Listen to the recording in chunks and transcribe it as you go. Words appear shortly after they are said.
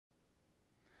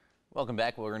Welcome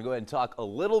back. We're going to go ahead and talk a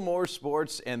little more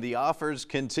sports, and the offers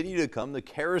continue to come. The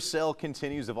carousel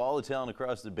continues of all the talent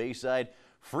across the Bayside.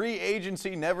 Free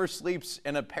agency never sleeps,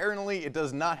 and apparently it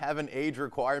does not have an age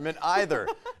requirement either.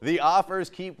 The offers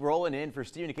keep rolling in for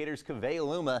Stephen Decatur's Kaveh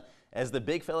Aluma as the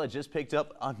big fella just picked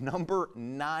up a number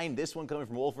 9. This one coming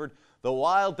from Wolford. The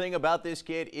wild thing about this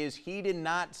kid is he did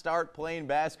not start playing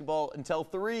basketball until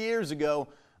 3 years ago.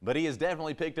 But he has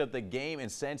definitely picked up the game,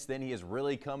 and since then he has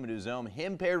really come into his own.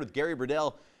 Him paired with Gary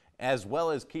Burdell as well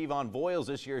as Kevon Voiles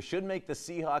this year should make the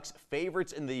Seahawks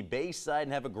favorites in the Bayside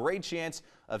and have a great chance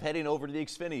of heading over to the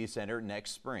Xfinity Center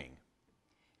next spring.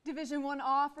 Division I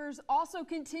offers also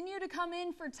continue to come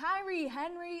in for Tyree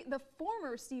Henry, the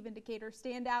former Stephen Decatur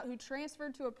standout who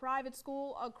transferred to a private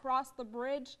school across the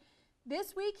bridge.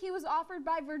 This week he was offered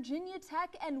by Virginia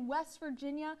Tech and West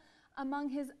Virginia. Among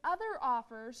his other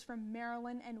offers from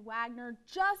Maryland and Wagner,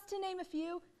 just to name a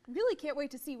few. Really can't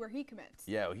wait to see where he commits.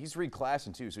 Yeah, he's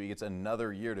reclassing too, so he gets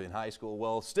another year in high school.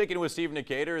 Well, sticking with Stephen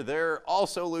Decatur, they're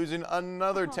also losing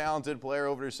another talented player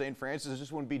over to St. Francis.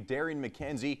 This one would be Darian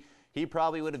McKenzie. He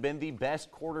probably would have been the best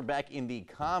quarterback in the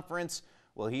conference.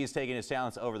 Well, he's taking his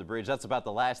talents over the bridge. That's about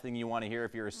the last thing you want to hear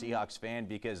if you're a Seahawks fan,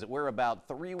 because we're about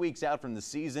 3 weeks out from the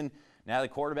season. Now the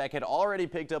quarterback had already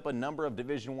picked up a number of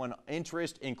Division I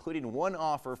interest, including one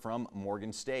offer from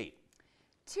Morgan State.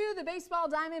 To the baseball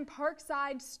diamond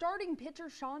Parkside, starting pitcher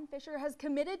Sean Fisher has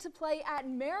committed to play at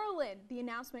Maryland. The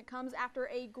announcement comes after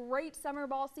a great summer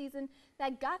ball season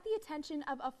that got the attention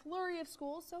of a flurry of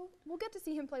schools, so we'll get to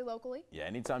see him play locally. Yeah,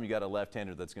 anytime you got a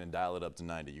left-hander that's going to dial it up to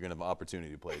 90, you're going to have an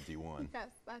opportunity to play at D1. Yes,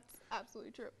 that's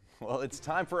absolutely true. Well, it's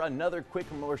time for another quick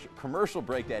commercial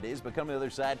break, that is, but coming to the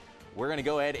other side, we're going to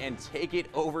go ahead and take it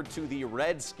over to the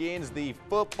Redskins. The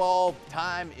football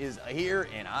time is here,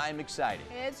 and I'm excited.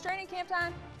 It's training camp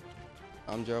time.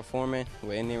 I'm Gerald Foreman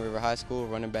with Indian River High School,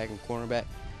 running back and cornerback,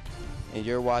 and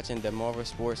you're watching the Marvel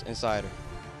Sports Insider.